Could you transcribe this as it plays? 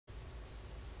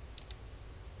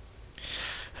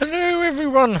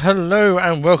everyone, hello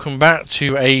and welcome back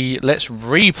to a Let's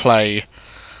Replay.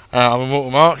 I'm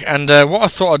Immortal Mark, and what I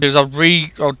thought I'd do is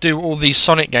I'll do all these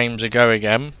Sonic games a go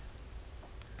again.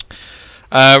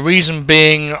 Reason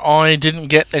being, I didn't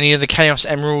get any of the Chaos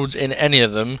Emeralds in any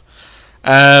of them.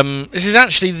 This is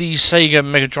actually the Sega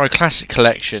Mega Drive Classic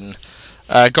Collection.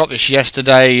 Got this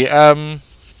yesterday.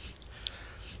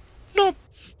 Not.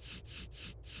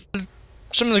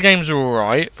 Some of the games are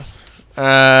alright.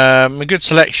 A good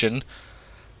selection.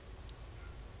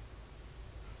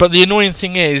 But the annoying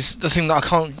thing is, the thing that I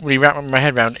can't really wrap my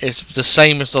head around is the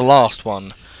same as the last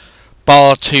one.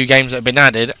 Bar 2 games that have been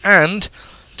added, and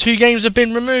 2 games have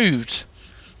been removed.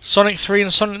 Sonic 3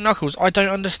 and Sonic Knuckles. I don't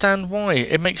understand why.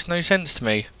 It makes no sense to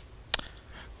me.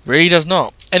 Really does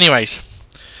not. Anyways,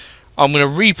 I'm going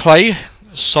to replay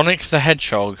Sonic the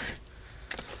Hedgehog.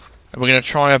 And we're going to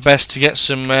try our best to get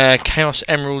some Chaos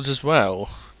Emeralds as well.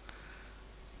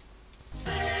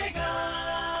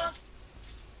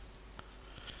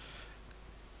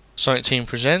 Sonic Team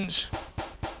presents.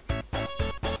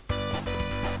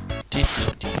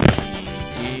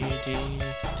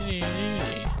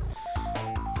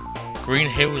 Green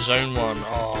Hill Zone 1.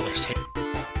 Oh, let's take.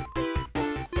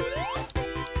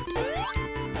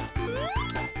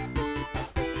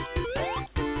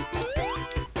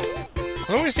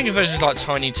 I always think of those as like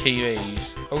tiny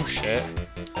TVs. Oh shit.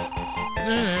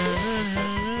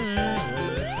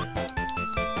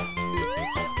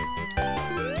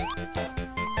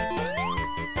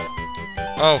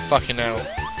 Oh fucking hell.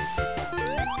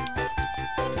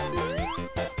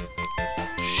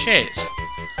 Shit.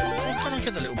 Why can't I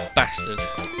get the little bastard?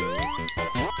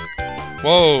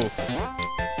 Whoa.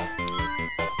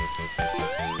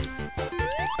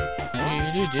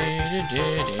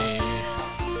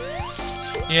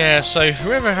 Yeah, so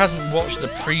whoever hasn't watched the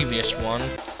previous one,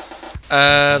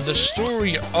 the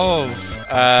story of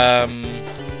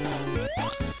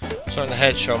Sonic the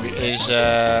Hedgehog is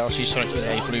obviously Sonic is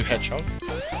a blue hedgehog.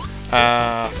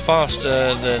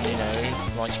 Faster than, you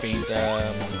know, light speed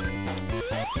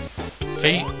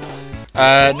feet.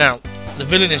 Now, the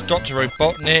villain is Dr.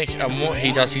 Robotnik, and what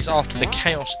he does, he's after the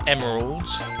Chaos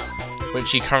Emeralds,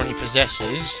 which he currently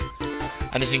possesses,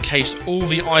 and has encased all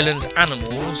the island's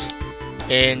animals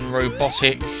in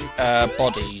robotic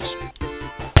bodies.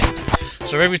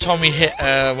 So every time we hit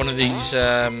one of these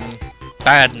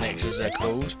badniks, as they're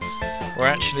called, we're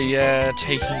actually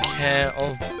taking care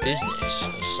of business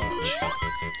as such.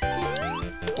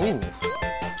 Ooh.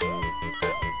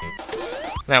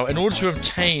 Now, in order to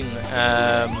obtain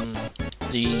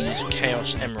these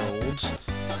Chaos Emeralds,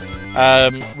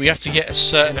 we have to get a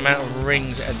certain amount of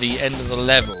rings at the end of the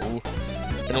level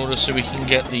in order so we can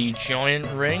get the giant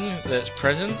ring that's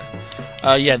present.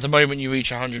 Yeah, the moment you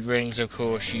reach 100 rings, of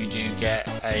course, you do get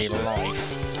a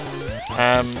life.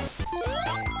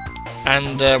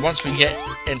 Once we get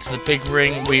into the big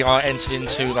ring, we are entered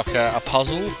into like a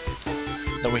puzzle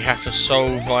that we have to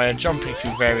solve via jumping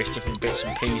through various different bits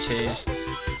and pieces.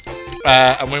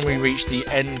 And when we reach the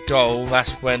end goal,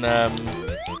 that's when that's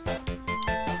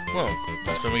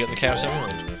when we get the Chaos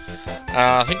Emerald.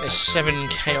 I think there's 7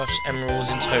 Chaos Emeralds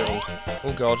in total.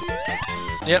 Oh god.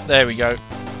 Yep, there we go.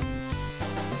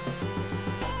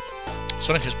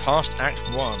 Sonic has passed Act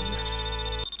 1.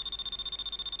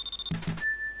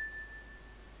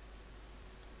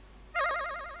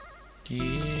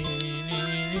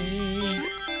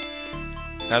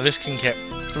 Now this can get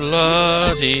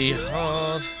bloody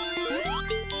hard.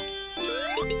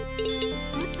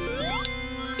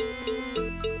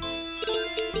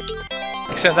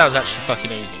 Except that was actually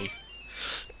fucking easy.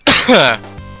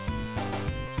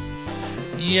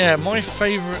 Yeah, my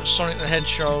favourite Sonic the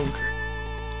Hedgehog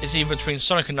is either between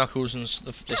Sonic and Knuckles and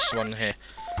this one here.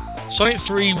 Sonic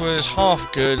 3 was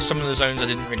half good, some of the zones I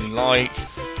didn't really like.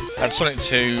 And Sonic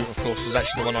 2, of course, was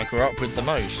actually the one I grew up with the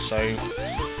most, so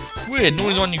weird,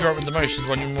 normally the one you grow up with the most is the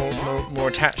one you're more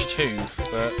attached to,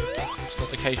 but it's not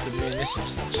the case with me in this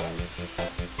instance.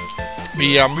 But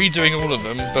yeah, I'm redoing all of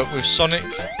them, but with Sonic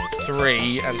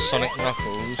 3 and Sonic and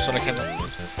Knuckles,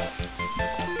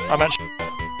 I'm actually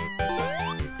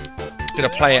going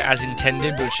to play it as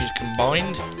intended, which is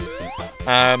combined,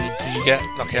 because you get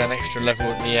like an extra level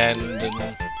at the end,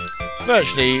 and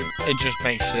virtually it just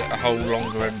makes it a whole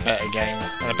longer and better game,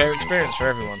 and a better experience for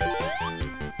everyone.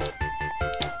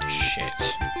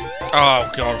 Shit. Oh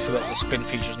god, I forgot the spin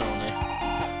feature's not on here.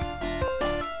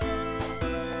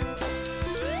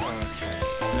 Okay.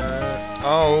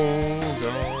 Oh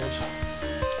god.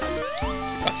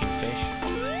 Fucking fish.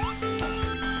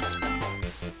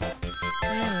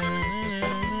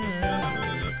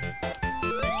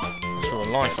 I saw a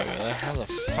life over there. How the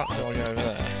fuck do I go over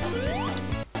there?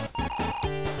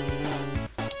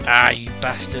 Ah, you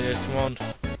bastard, come on.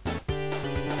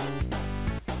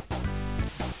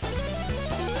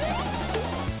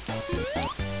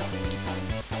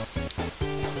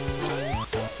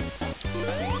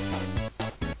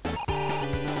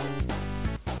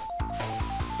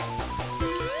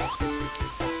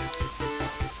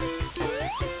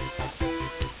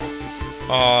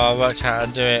 Oh, I worked out how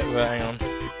to do it, but hang on.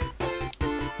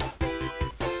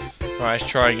 Right, let's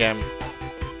try again.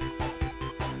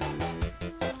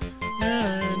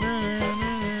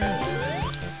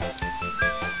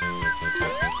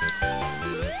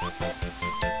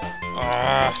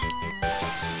 Ah.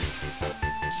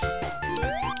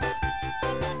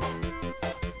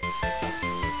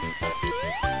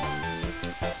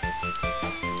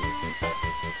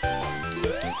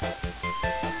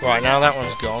 Right, now that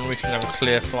one's gone, we can have a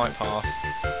clear flight path.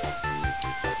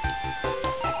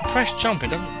 Press jump, it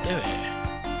doesn't do it.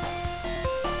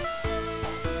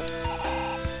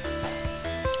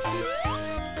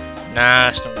 Nah,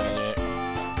 it's not gonna do it.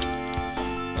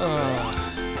 Ugh.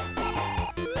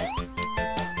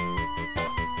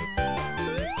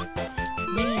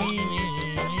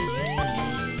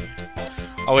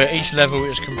 Oh, yeah, each level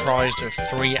is comprised of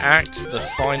 3 acts, the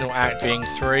final act being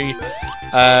 3.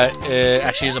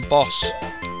 Actually is a boss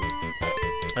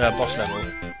level.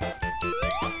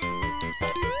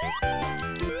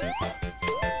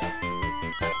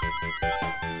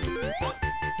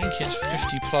 I think it's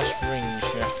 50 plus rings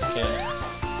you have to get.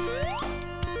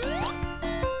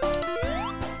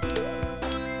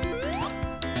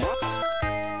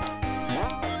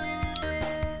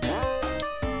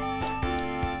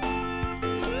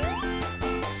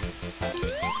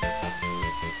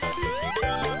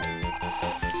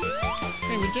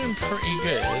 We're doing pretty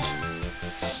good.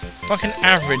 If I can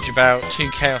average about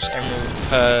 2 Chaos Emerald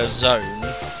per zone,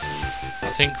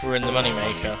 I think we're in the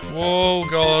moneymaker. Whoa,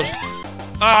 God.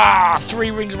 Ah, 3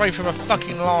 rings away from a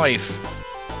fucking life.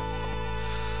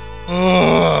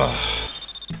 Ugh.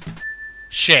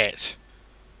 Shit.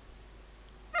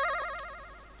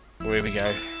 Oh, here we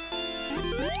go.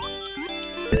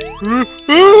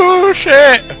 Oh,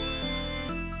 shit.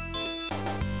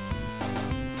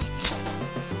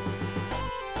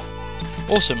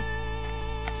 Awesome.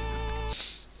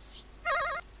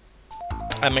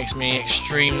 That makes me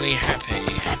extremely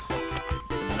happy.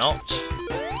 Not.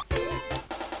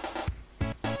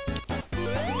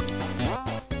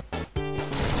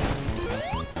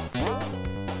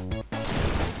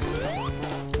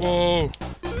 Whoa.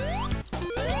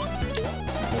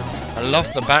 I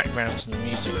love the backgrounds and the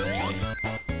music in here.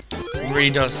 It really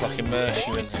does like immerse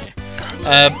you in here.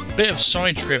 Bit of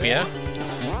side trivia.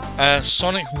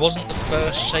 Sonic wasn't the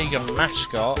first Sega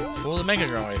mascot for the Mega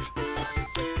Drive.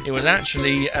 It was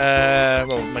actually,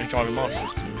 well, Mega Drive and Master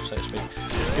System, so to speak.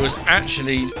 It was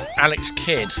actually Alex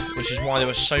Kidd, which is why there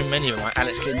were so many of them, like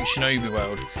Alex Kidd in Shinobi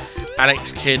World,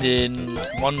 Alex Kidd in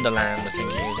Wonderland, I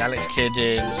think it is, Alex Kidd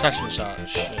in such and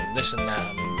such, and this and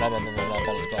that, and blah blah blah blah blah,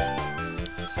 blah, blah.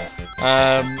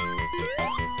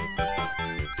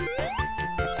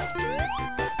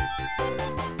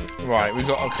 Right, we've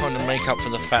got to kind of make up for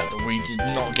the fact that we did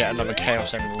not get another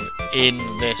Chaos Emerald in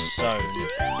this zone.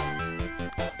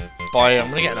 I'm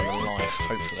going to get another life,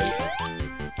 hopefully.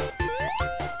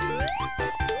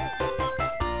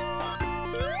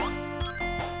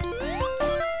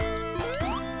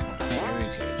 Very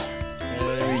good.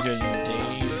 Very good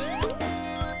indeed.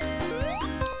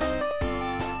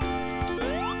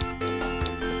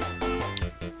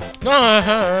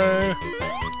 No!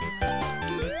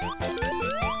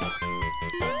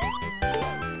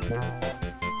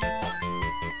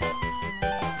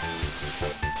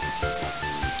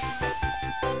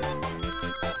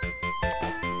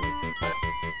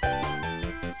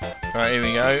 Right, here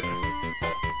we go.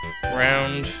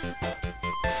 Round.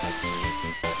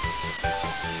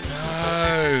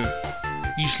 No!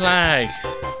 You slag!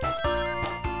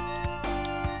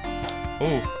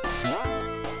 Oh.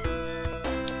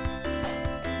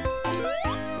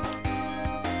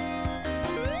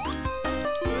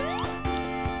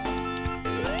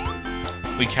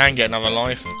 We can get another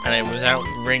life, and it without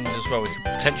rings as well, we could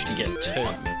potentially get 2.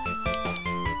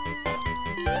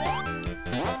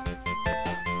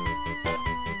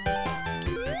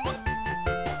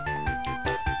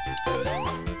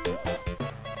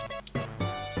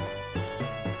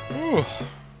 Ooh.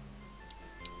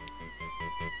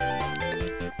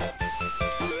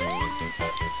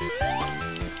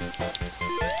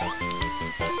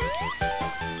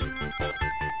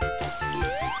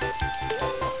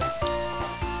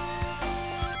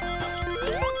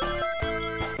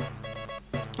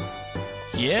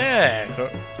 Yeah.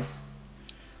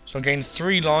 So I gained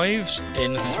 3 lives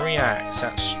in 3 acts.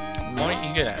 That's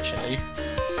mighty good, actually.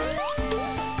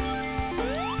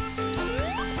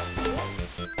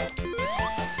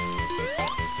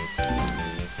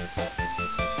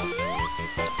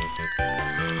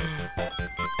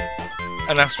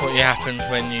 And that's what happens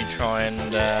when you try and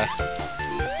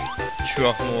chew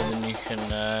off more than you can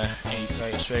eat, so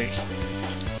to speak.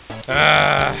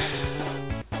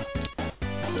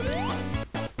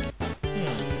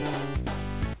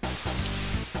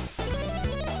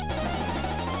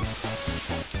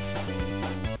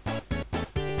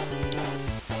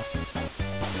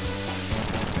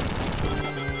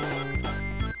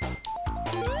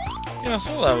 Yeah, I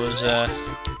thought that was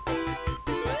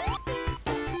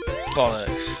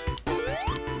bollocks.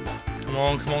 Come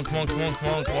on, come on, come on, come on, come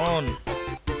on, come on.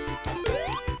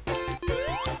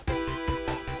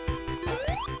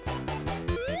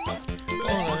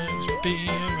 Bollocks,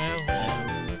 B-O-L-L-O-C-K-S,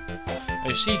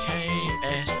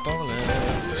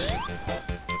 bollocks.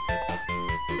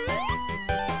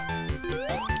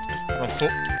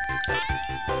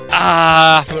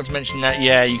 I forgot to mention that,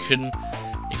 yeah, you can,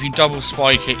 if you double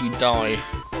spike it, you die.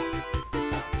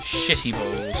 Shitty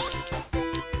balls.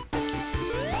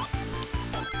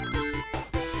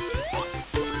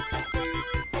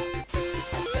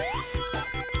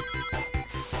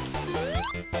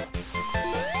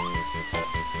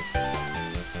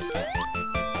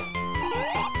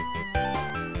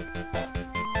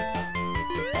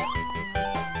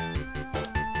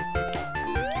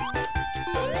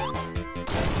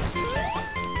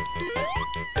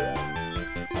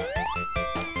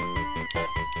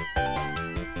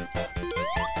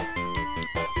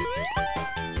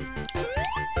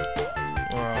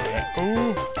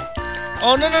 Ooh.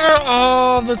 Oh no no no!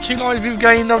 Oh, the 2 lives we've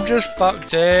gained, I've just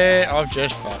fucked it. I've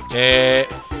just fucked it.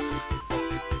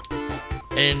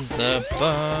 In the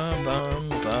bum bum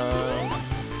bum.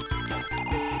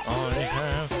 I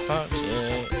have fucked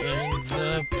it in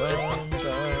the bum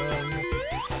bum.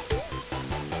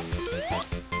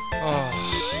 Oh,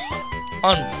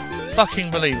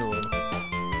 unfucking believable.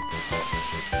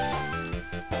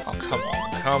 Oh come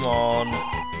on, come on.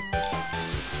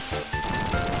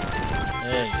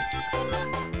 There you go.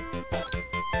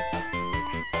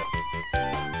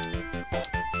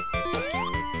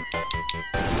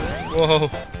 Whoa.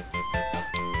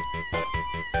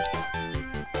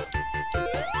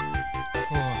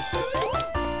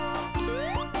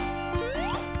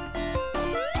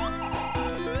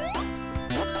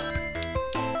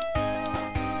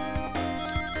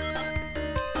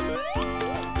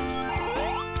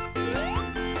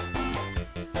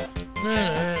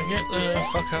 Get the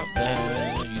fuck up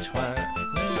there, you twat.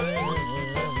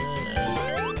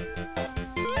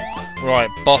 Right,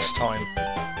 boss time.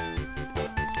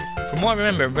 From what I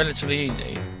remember, relatively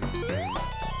easy.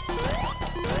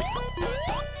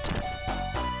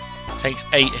 Takes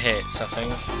 8 hits, I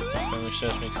think. If memory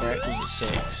serves me correct, or is it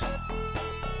 6?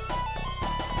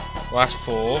 Well, that's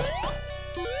 4.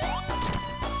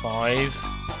 5.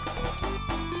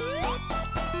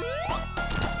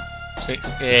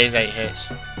 6. It is 8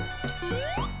 hits.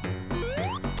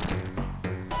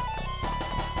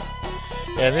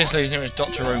 Yeah, this lady's name is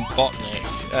Dr. Robotnik.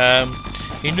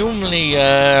 He normally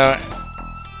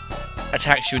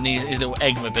attacks you in his little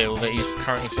eggmobile that he's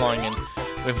currently flying in,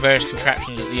 with various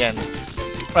contraptions at the end.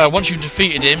 Once you've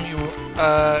defeated him, you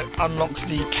unlock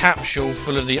the capsule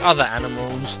full of the other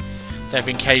animals that have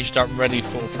been caged up ready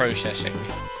for processing.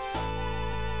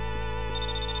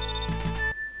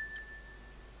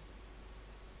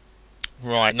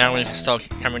 Right, now we need to start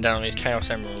hammering down on these Chaos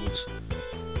Emeralds.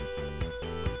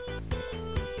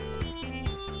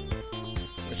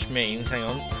 Which means, hang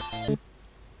on.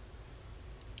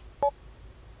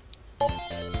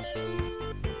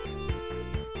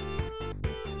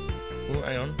 Oh,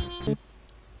 hang on.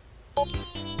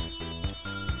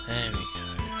 There we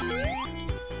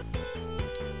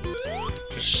go.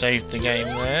 Just saved the game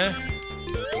there.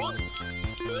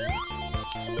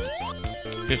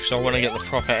 Because I want to get the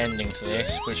proper ending to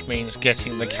this, which means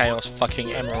getting the Chaos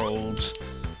fucking Emeralds.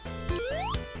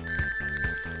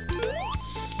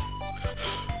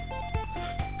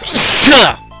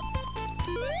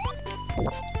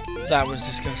 That was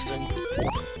disgusting.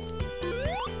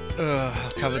 Ugh,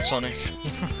 I've covered Sonic.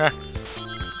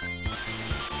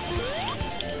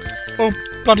 Oh,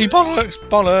 bloody bollocks,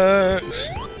 bollocks!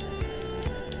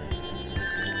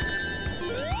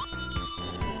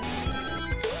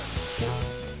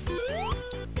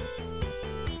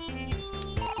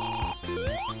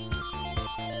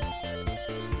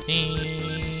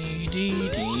 Dee dee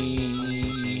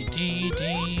dee dee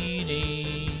dee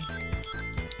dee.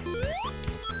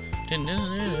 I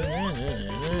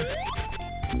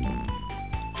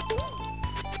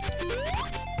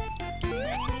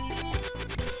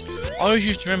always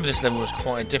used to remember this level was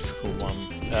quite a difficult one,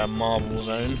 Marble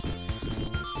Zone.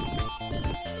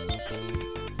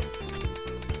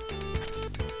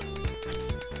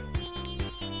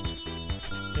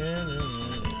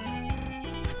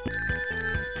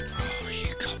 Oh,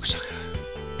 you cocksucker.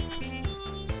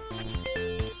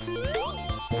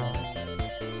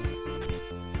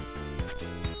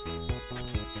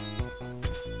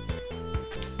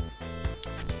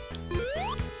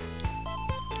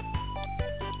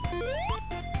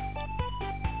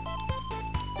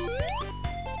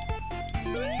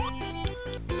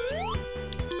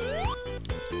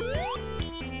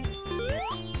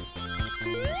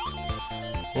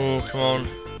 Oh, come on.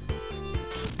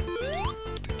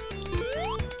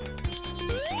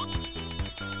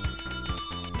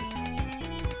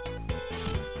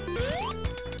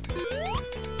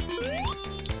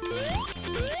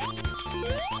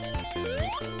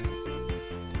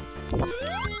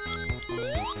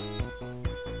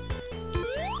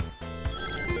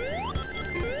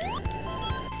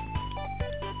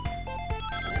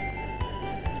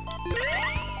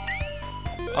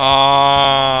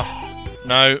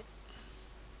 No.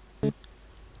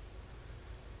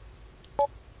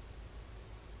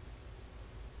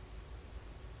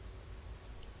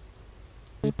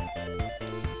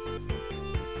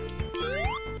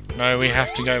 No, we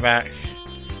have to go back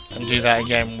and do that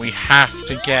again. We have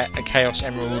to get a Chaos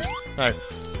Emerald. No,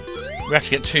 we have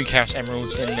to get 2 Chaos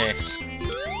Emeralds in this.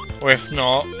 Or if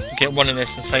not, get one in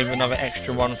this and save another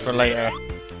extra one for later.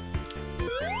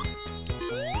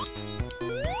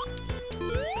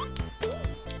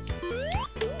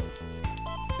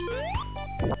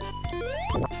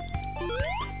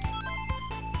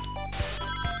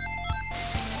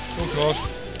 Oh god.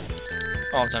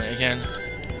 Oh, I've done it again.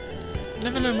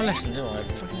 Never learned my lesson, do I? I've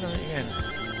fucking done it again.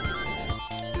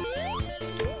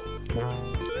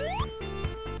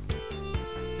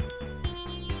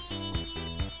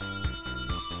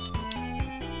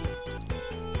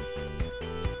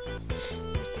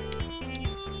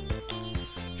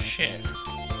 Shit.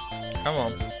 Come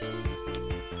on.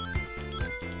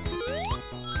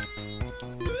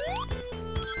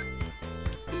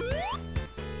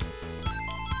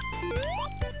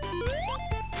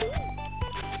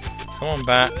 Come on,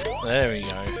 bat. There we go.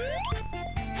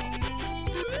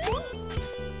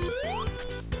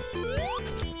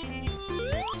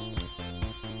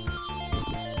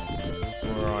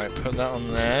 Right, put that on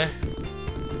there.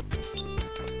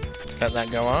 Let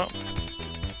that go up.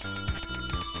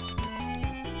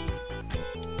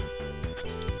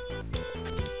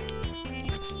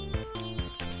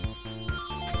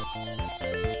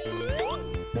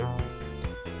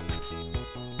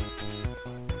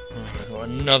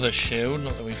 Another shield,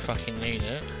 not that we fucking need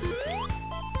it.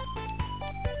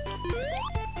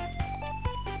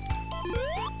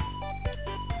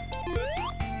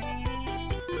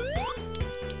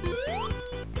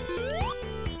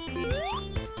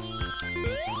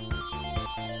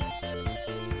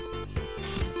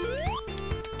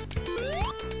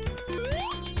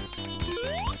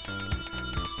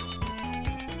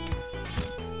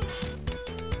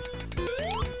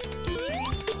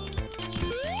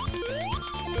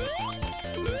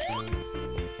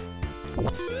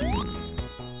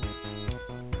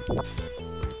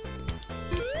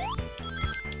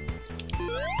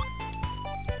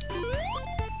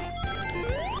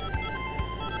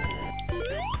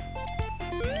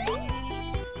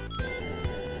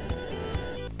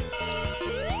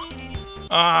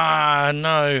 Ah,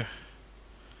 no.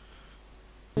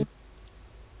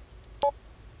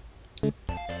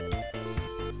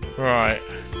 Right.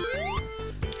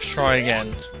 Let's try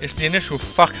again. It's the initial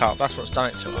fuck up, that's what's done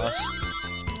it to us.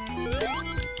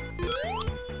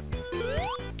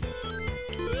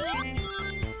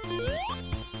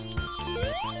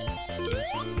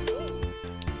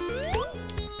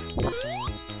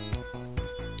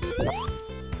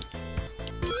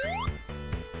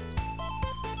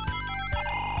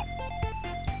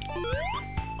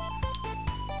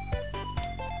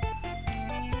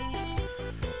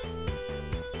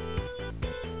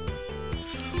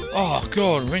 Oh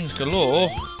god, rings galore.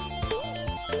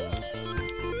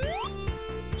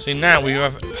 See, now we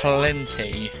have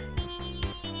plenty.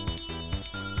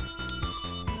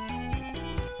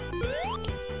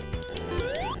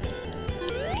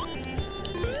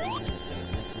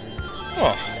 Oh,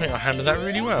 I think I handled that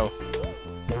really well.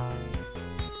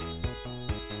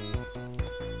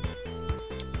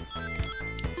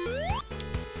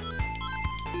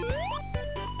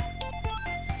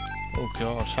 Oh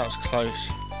god, that was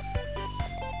close.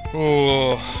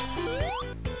 Oh.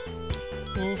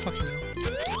 Oh, fucking hell.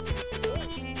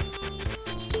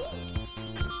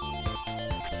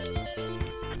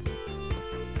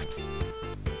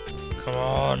 Come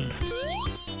on.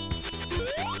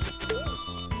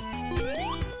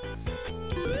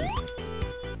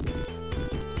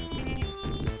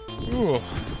 Ooh.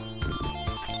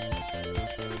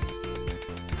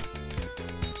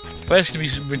 But it's gonna be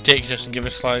ridiculous and give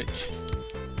us like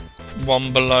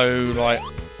one below like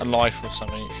a life or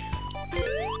something.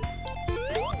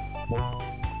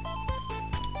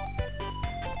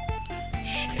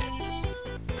 Shit.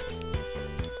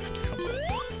 Come on.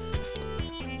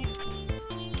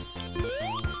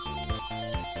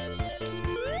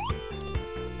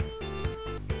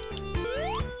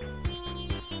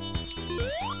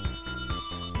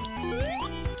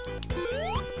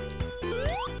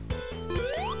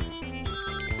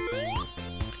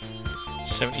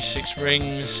 "76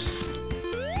 rings.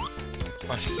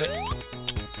 I think.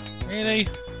 Really?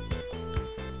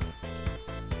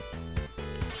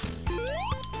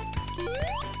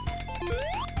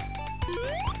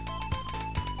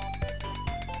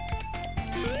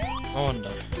 I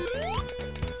wonder.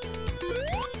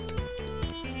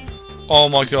 Oh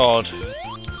my god.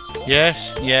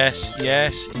 Yes, yes,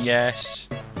 yes, yes.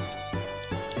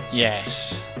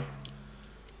 Yes.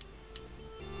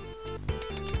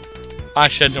 I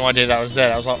actually had no idea that was there.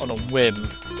 That was like on a whim.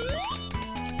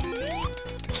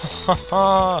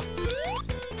 Haha.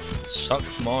 Suck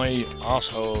my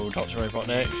asshole, Dr.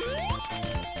 Robotnik.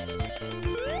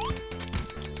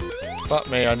 Fuck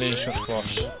me, I need a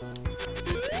squash.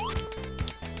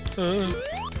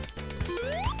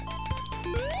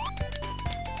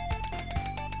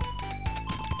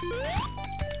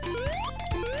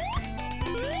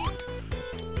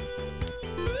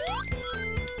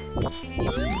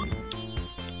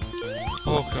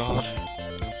 Oh god.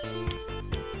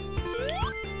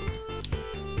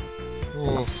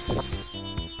 Oh.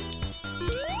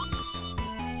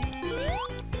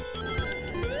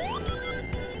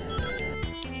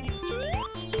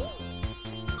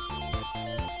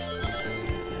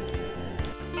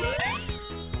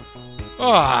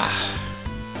 Ah.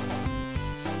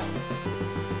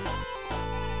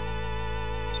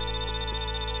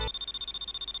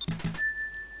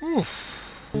 Oof.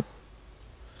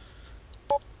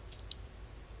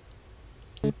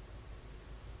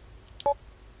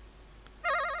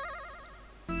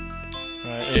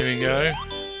 Right, here we go.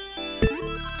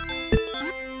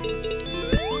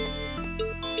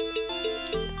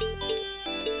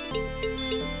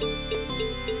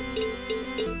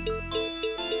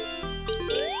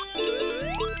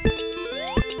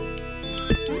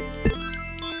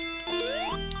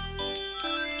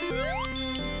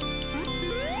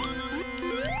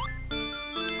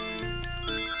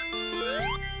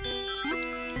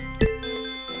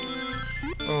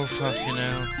 Oh fucking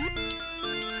hell.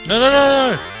 No, no, no,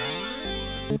 no!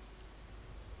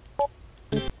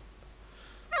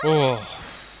 Oh.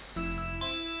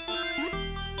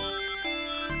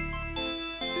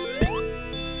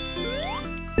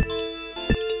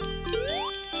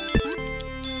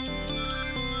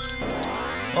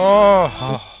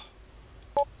 Oh.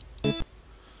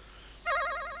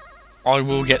 I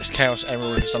will get this Chaos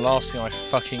Emerald. It's the last thing I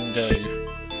fucking do.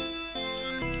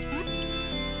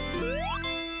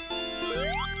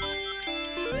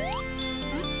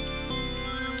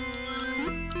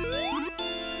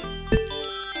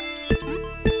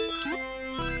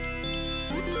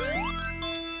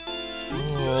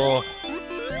 Oh.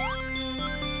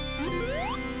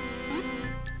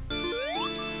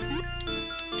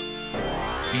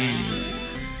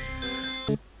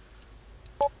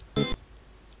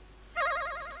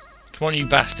 Come on, you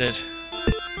bastard.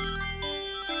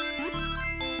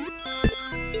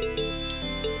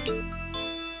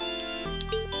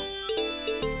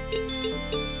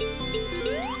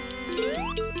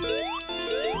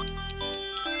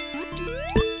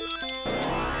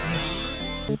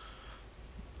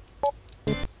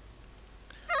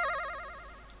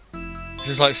 This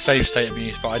is like save state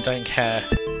abuse, but I don't care.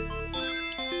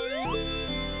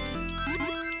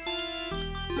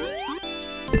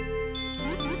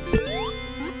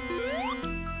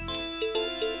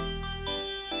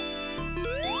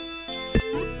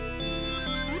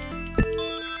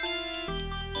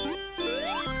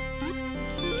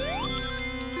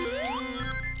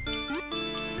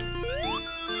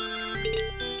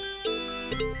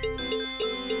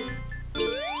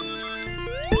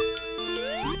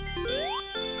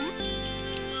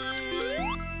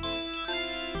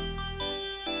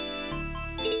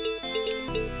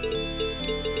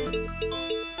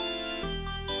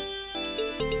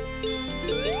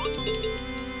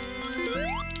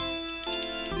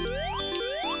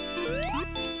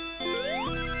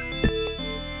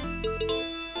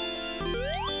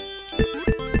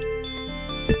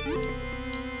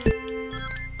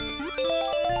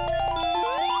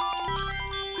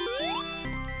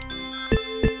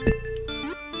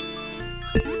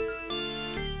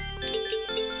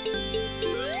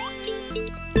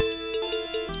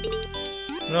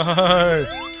 No!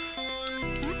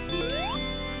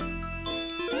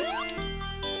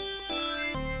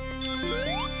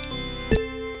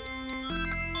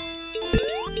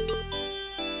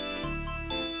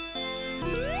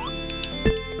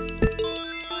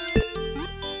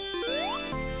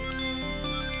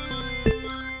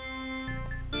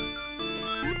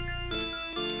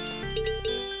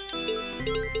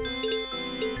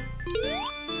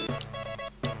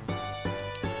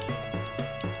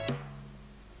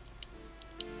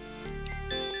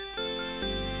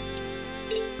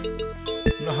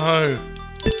 No!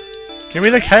 Give me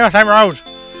the Chaos Emerald!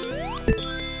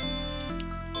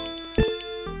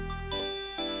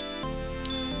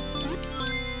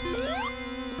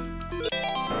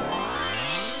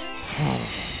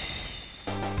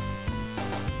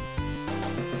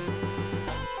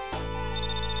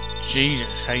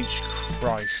 Jesus H.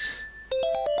 Christ.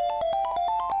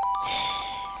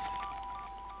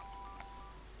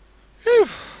 Whew.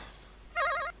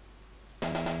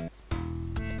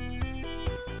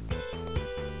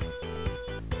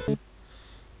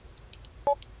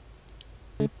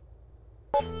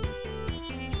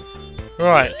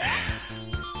 Right.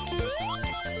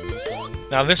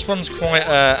 Now this one's quite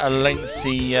a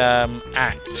lengthy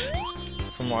act,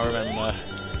 from what I remember.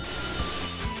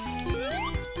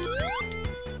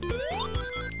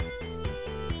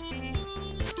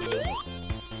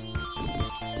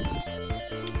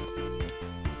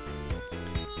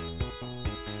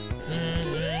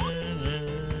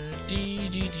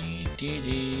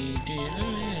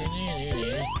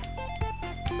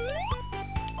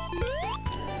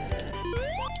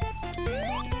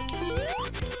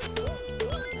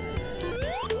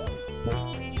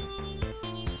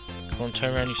 Come on,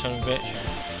 turn around, you son of a bitch.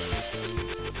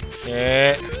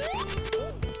 Shit.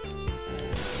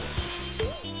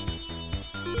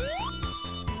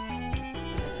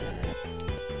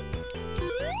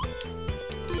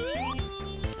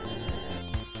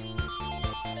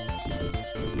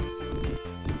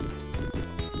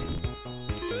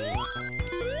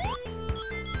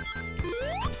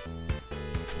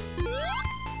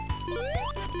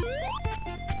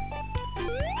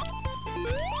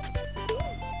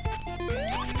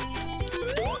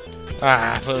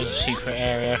 Ah, I thought it was a secret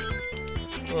area.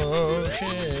 Oh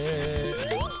shit.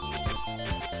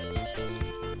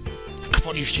 Come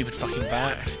on, you stupid fucking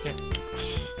bat. Get...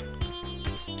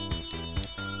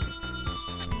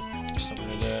 It's not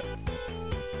gonna do it.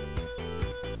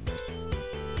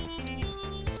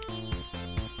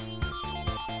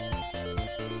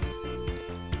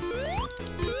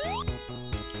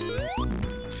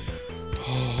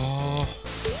 Oh.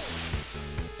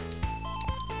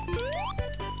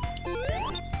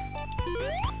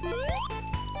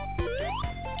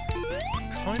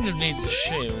 Kind of need the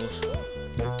shield.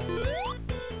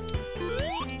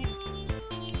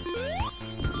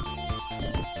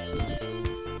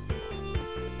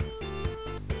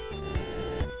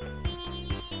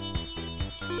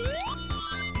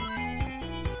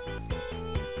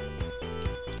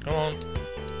 Come on.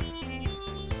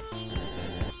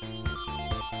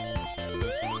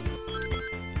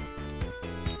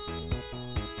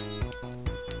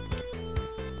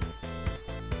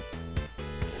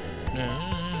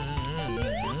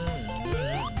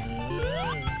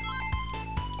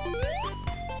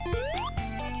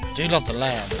 I do love the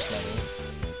layout of this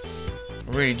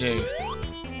level. I really do.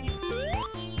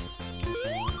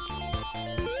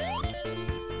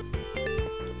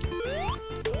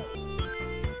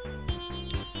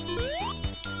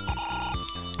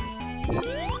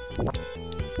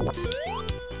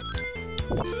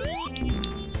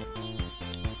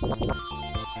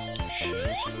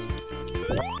 Shit.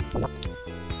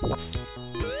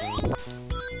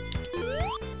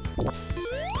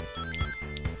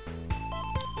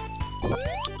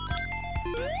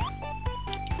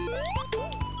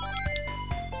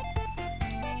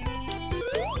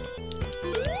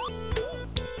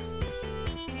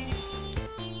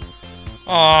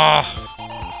 Ah,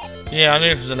 yeah, I knew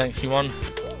it was a lengthy one.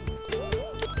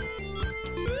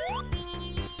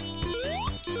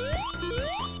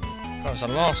 That was the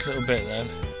last little bit then.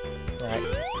 Right.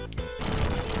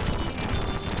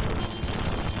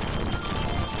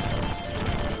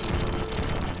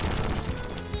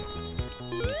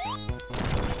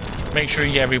 Make sure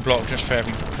you get every block just for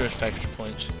extra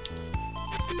points.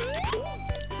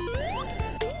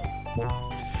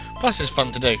 Plus, it's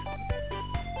fun to do.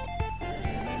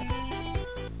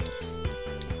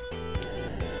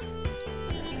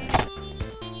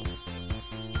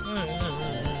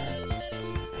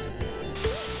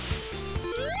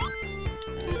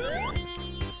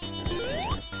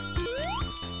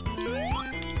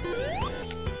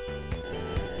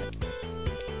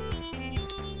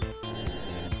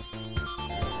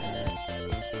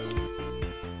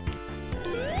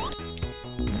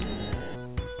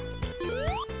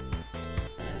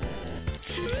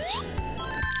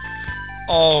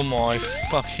 Oh my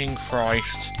fucking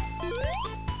Christ.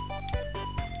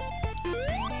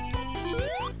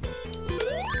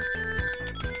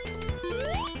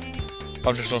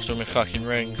 I've just lost all my fucking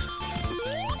rings.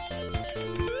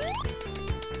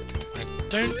 I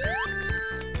don't...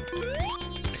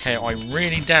 Okay, I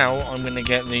really doubt I'm gonna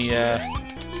get the,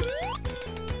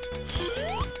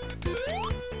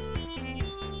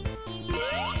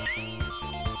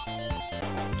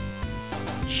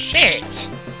 Shit!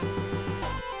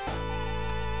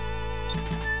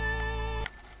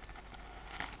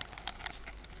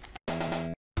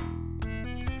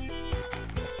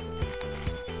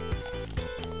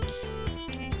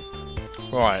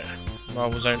 Right,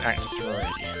 Marvel Zone Act 3.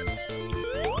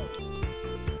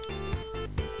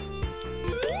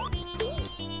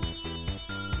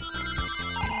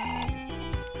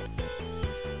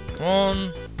 Come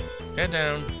on, get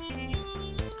down.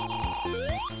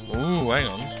 Ooh, hang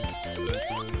on.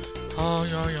 Oh,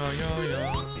 yeah.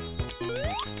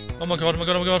 Oh my god, oh my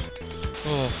god, oh my god.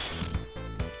 Oh.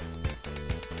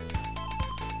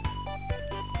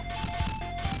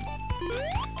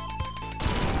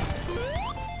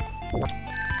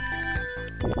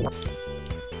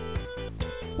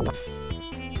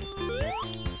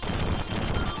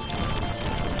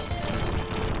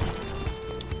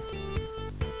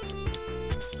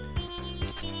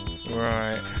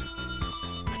 Right.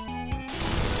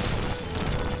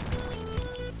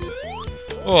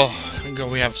 Oh, thank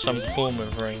God we have some form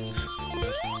of rings.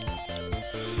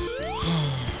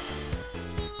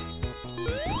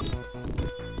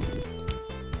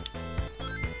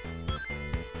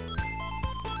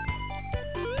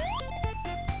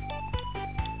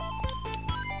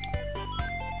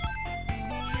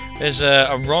 There's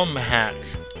a ROM hack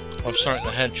of Sonic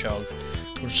the Hedgehog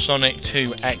called Sonic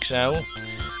 2 XL,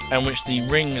 in which the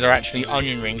rings are actually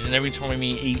onion rings, and every time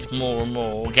he eats more and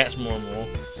more, or gets more and more,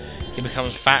 he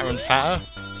becomes fatter and fatter.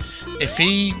 If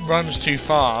he runs too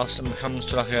fast and becomes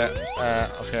to like a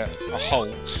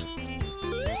halt,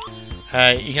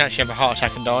 you can actually have a heart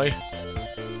attack and die.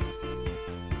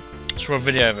 I saw a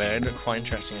video of it, it looked quite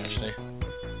interesting actually.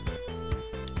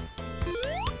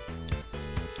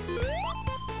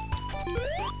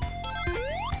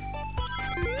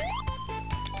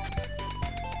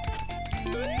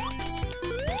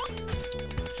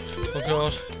 Oh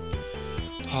god.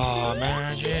 Oh,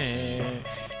 magic.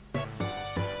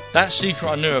 That secret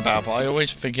I knew about, but I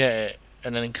always forget it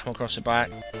and then come across it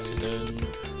back.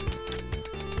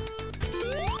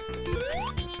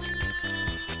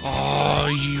 Oh,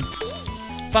 you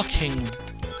fucking...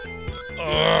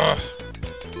 Ugh.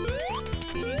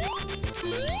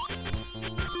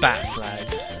 Bat slag.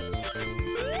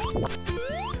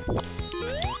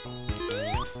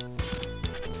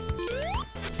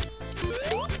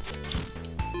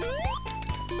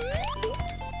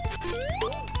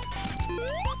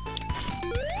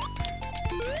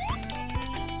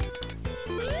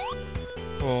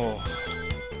 Oh.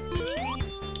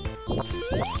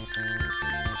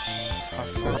 For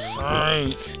fuck's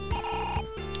sake.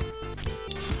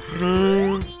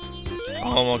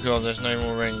 Oh my god, there's no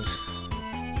more rings.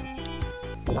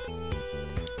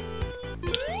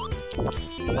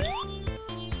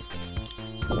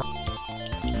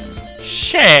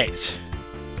 Shit!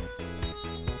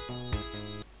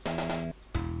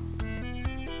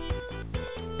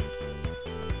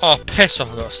 Oh, piss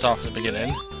off, I've got to start from the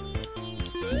beginning.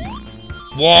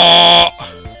 What?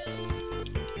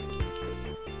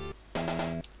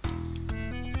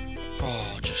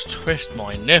 Oh, just twist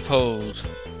my nipples.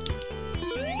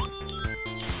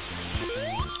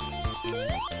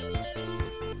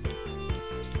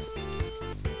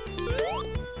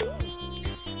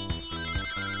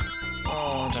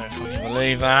 Oh, I don't fucking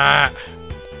believe that.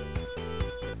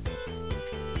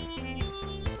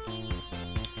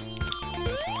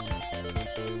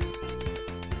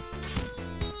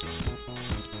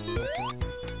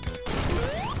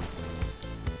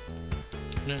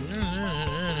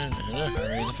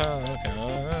 Hurry the fuck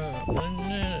up. 1,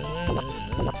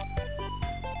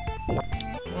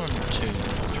 2,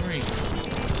 3, 4,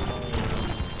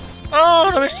 5.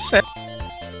 Oh, I missed a save.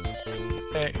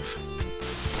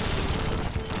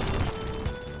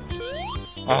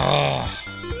 Oh.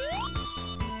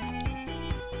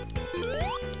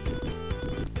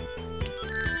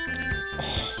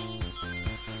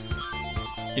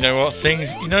 You know what,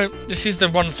 things... You know, this is the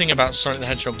one thing about Sonic the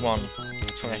Hedgehog 1.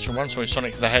 Sonic the Hedgehog 1, sorry,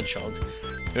 Sonic the Hedgehog.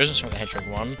 There isn't Sonic the Hedgehog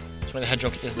 1. Sonic the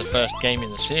Hedgehog is the first game in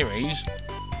the series.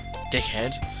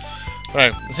 Dickhead.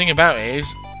 Well, the thing about it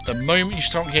is, the moment you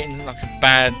start getting like a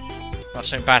bad... Like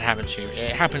something bad happens to you,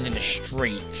 it happens in a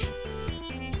streak.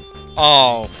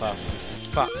 Oh, for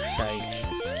fuck's sake.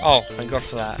 Oh, thank God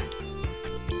for that. I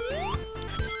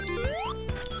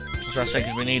was about to say,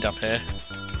 because we need up here.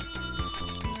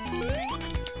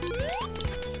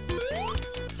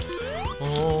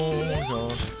 Oh my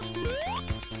God.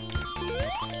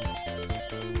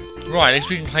 Right, at least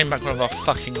we can claim back one of our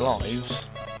fucking lives.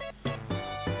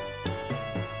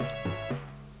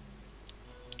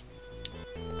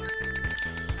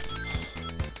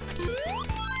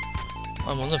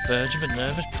 I'm on the verge of a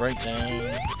nervous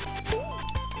breakdown.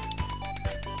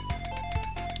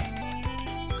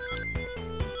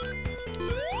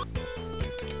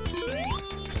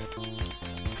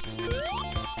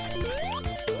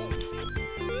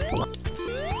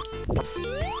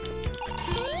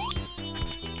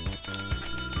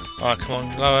 Alright, come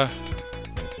on, lower.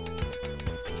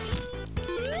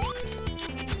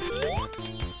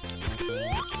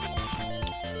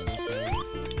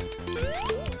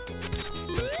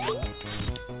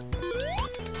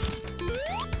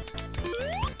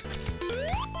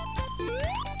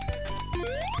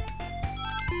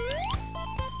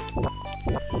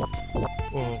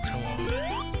 Oh, come on.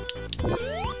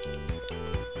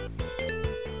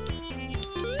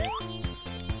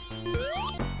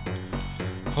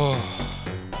 Oh.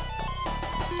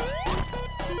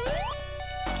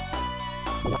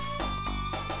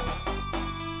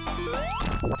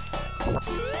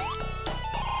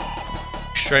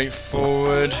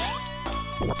 Straightforward.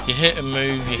 You hit and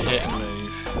move, you hit and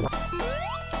move.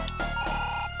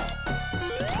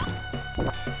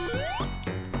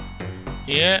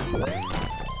 Yeah. I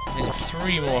think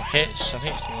 3 more hits. I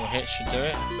think 3 more hits should do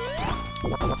it.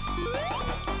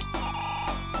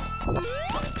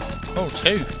 Oh,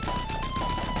 2.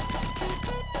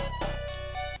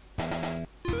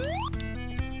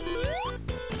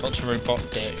 Dr. Robot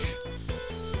Dick.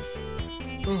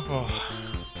 Oh.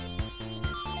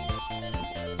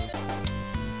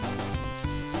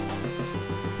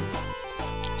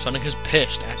 Sonic is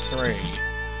pissed, Act 3.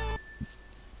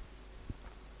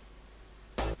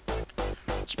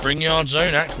 Springyard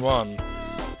Zone, Act 1.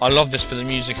 I love this for the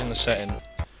music and the setting.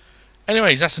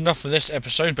 Anyways, that's enough for this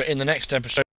episode, but in the next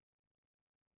episode...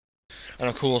 And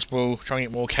of course, we'll try and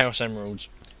get more Chaos Emeralds.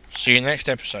 See you in the next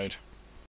episode.